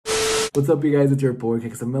What's up, you guys? It's your boy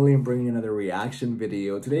Kixamillion bringing another reaction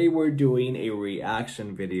video. Today we're doing a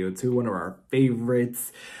reaction video to one of our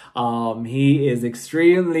favorites. He is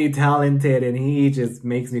extremely talented and he just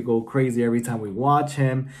makes me go crazy every time we watch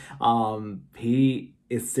him. He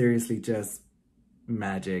is seriously just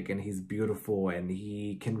magic and he's beautiful and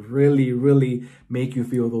he can really make you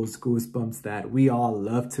feel those goosebumps that we all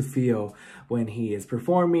love to feel when he is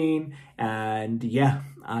performing. And yeah,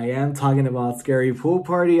 I am talking about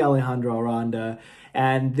Scarypoolparty, Alejandro Aranda.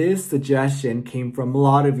 And this suggestion came from a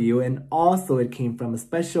lot of you, and also it came from a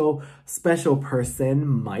special person,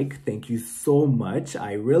 Mike. Thank you so much.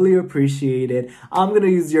 I really appreciate it. I'm gonna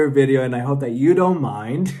use your video and I hope that you don't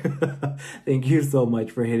mind. Thank you so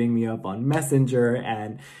much for hitting me up on Messenger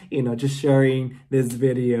and, you know, just sharing this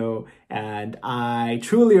video. And I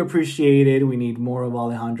truly appreciate it. We need more of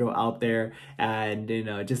Alejandro out there, and, you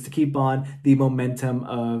know, just to keep on the momentum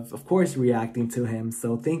of course, reacting to him.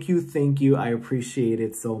 So thank you. I appreciate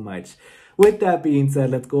it so much. With that being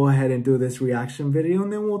said, let's go ahead and do this reaction video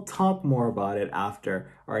and then we'll talk more about it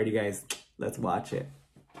after. Alrighty guys, let's watch it.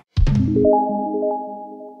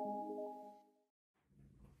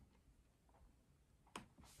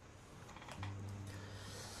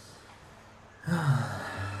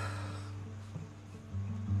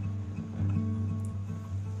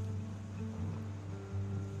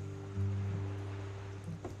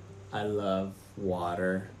 I love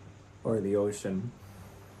water or the ocean.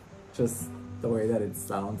 Just the way that it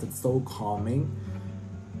sounds, it's so calming.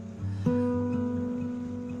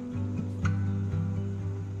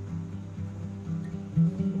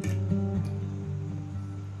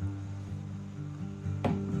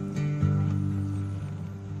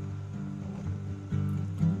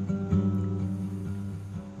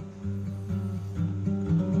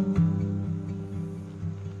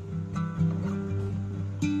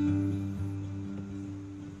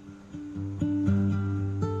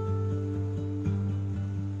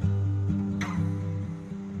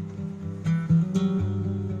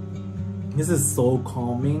 This is so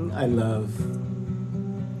calming. I love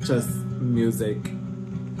just music,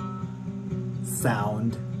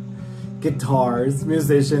 sound, guitars,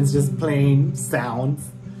 musicians just playing sounds.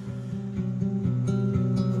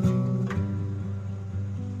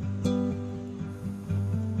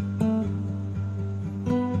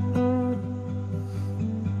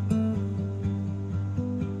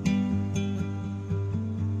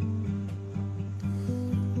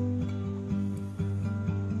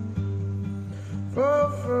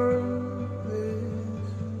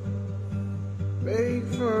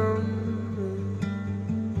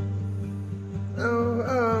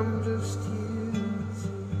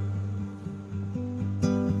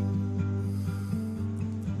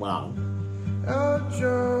 Wow. I'll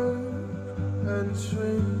jump and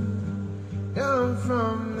swim down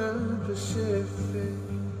from the Pacific.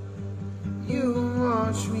 You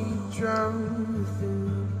watch me drown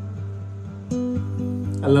within.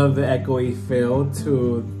 I love the echoey feel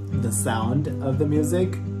to the sound of the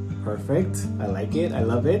music. Perfect. I like it. I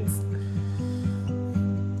love it.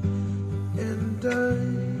 And I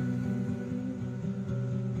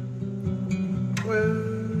will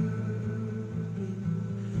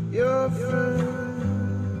be your friend.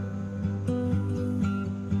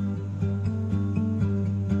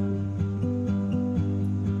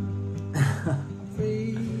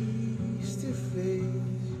 Face to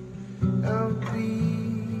face, I'll be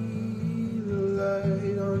the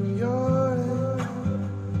light on your head.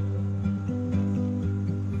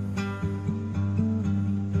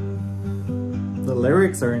 The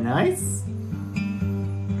lyrics are nice.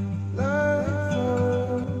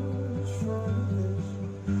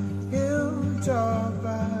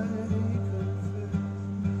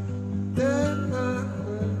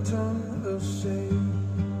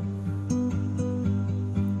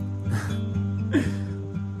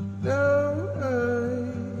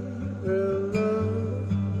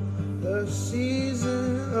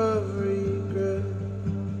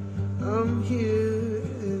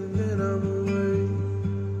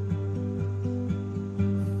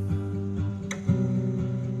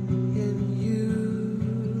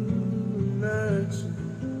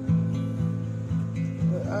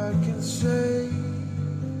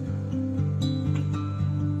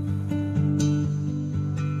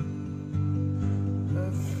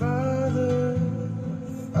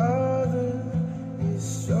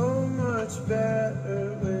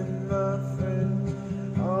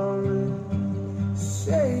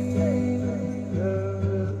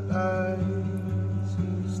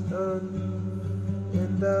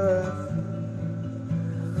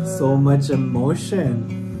 So much emotion.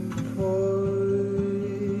 Poison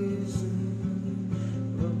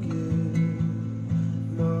will get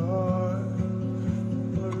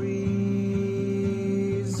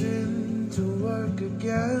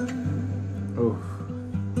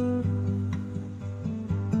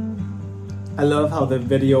I love how the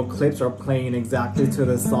video clips are playing exactly to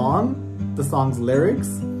the song's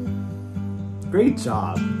lyrics. Great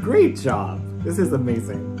job, great job. This is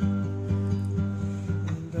amazing.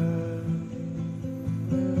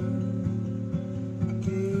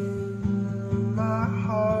 My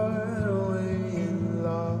heart away and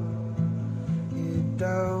locked it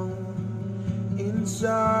down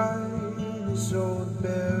inside this old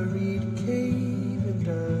buried cave, and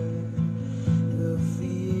the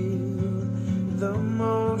feel, the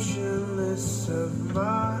motionless of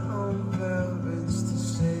my own parents to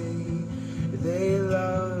say they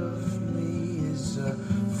love me is a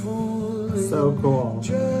foolish So cool.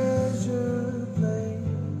 treasure play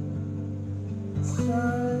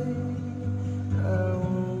inside. I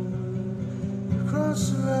won't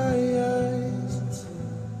cross my eyes until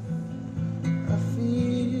I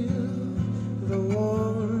feel the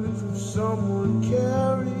warmth of someone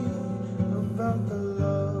caring about the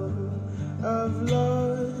love I've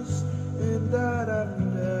lost and that I've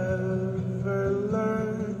never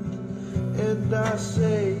learned. And I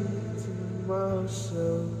say to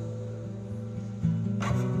myself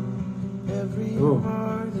every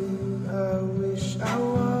morning, I wish I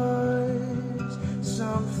was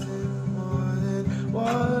something more than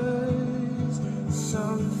was,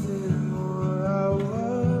 something more I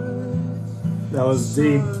was. That was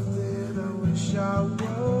deep. Something I wish I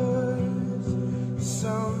was,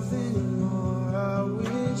 something more I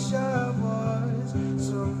wish I was,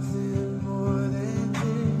 something more than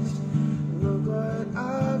this. Look what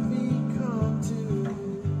I've become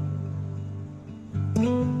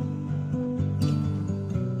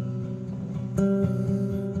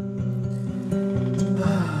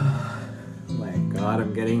My God,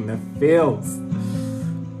 I'm getting the feels.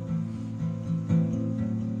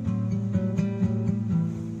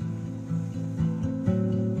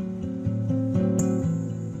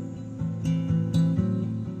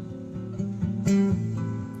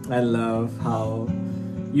 I love how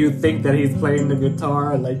you think that he's playing the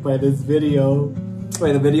guitar, like by this video,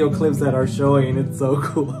 by the video clips that are showing. It's so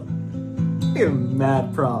cool. Give him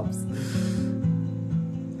mad props.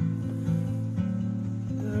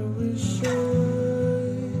 I wish I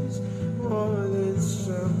was more than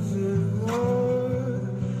something more.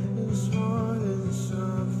 It's more than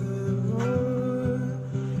something more.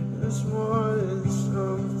 It's more than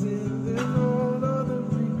something than all of the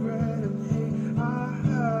regret and hate I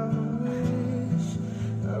have.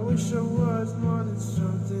 I wish I was more than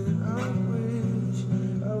something. I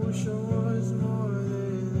wish I was more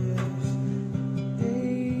than this.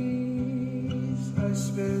 Days I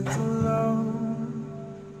spent alone.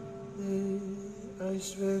 I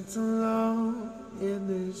spent alone in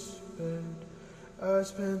this bed. I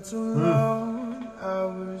spent alone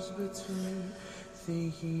hours between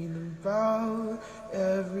thinking about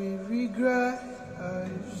every regret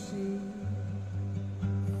I've seen.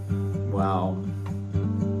 Wow.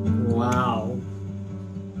 Wow.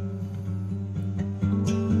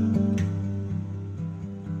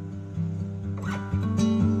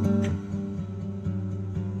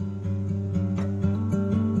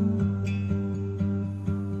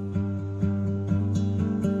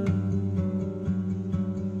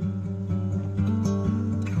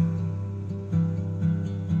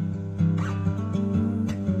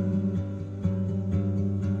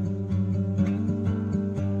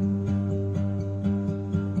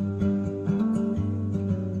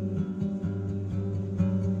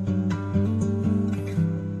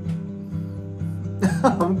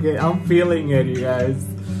 I'm feeling it, you guys.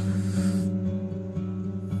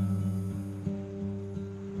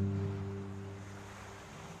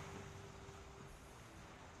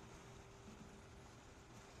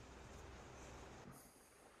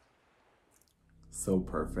 So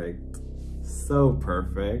perfect. So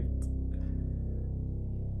perfect.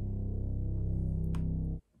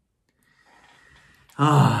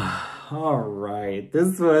 All right.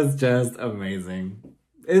 This was just amazing.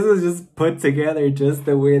 It was just put together just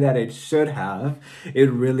the way that it should have.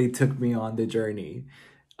 It really took me on the journey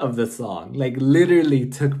of the song. Like, literally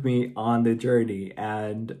took me on the journey.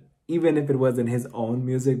 And even if it wasn't his own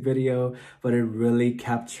music video, but it really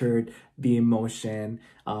captured the emotion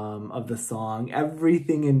of the song.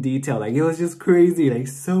 Everything in detail. Like, it was just crazy. Like,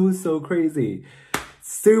 so crazy.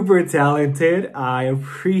 Super talented. I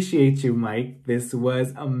appreciate you, Mike. This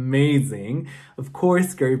was amazing. Of course,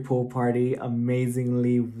 Scary Pool Party,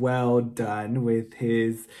 amazingly well done with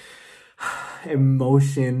his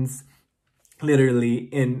emotions literally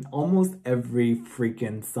in almost every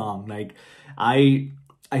freaking song. Like, I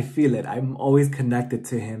I feel it. I'm always connected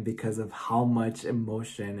to him because of how much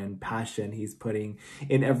emotion and passion he's putting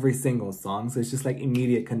in every single song. So it's just like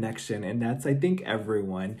immediate connection. And that's, I think,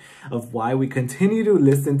 everyone of why we continue to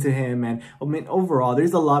listen to him. And I mean, overall,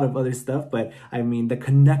 there's a lot of other stuff, but I mean, the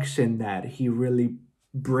connection that he really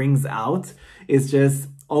brings out is just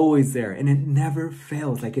always there. And it never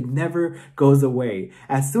fails. Like, it never goes away.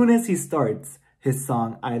 As soon as he starts his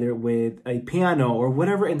song, either with a piano or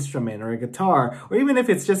whatever instrument or a guitar, or even if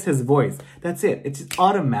it's just his voice, that's it. It's just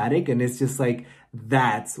automatic, and it's just like,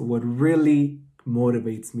 that's what really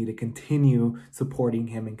motivates me to continue supporting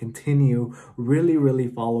him and continue really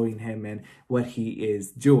following him and what he is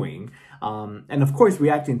doing. And of course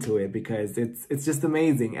reacting to it, because it's just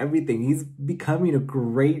amazing. Everything. He's becoming a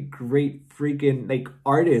great freaking like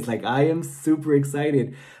artist. Like, I am super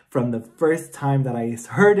excited from the first time that I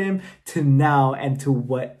heard him to now, and to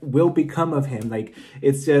what will become of him. Like,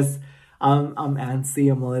 it's just, I'm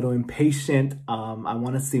antsy, I'm a little impatient. I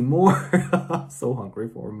want to see more. I'm so hungry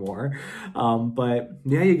for more. But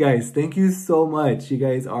yeah, you guys, thank you so much. You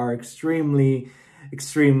guys are extremely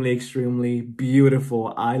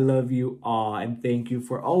beautiful. I love you all, and thank you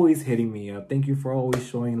for always hitting me up. Thank you for always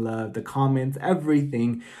showing love, the comments,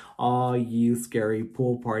 everything. All you Scary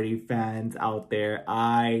Pool Party fans out there,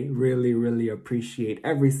 I really appreciate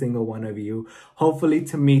every single one of you. Hopefully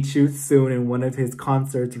to meet you soon in one of his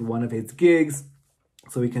concerts or one of his gigs,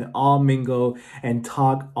 so we can all mingle and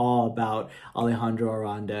talk all about Alejandro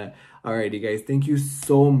Aranda. Alright, you guys, thank you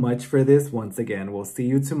so much for this. Once again, we'll see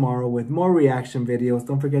you tomorrow with more reaction videos.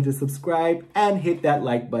 Don't forget to subscribe and hit that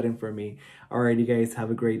like button for me. Alright, you guys,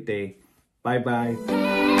 have a great day.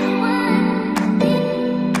 Bye-bye.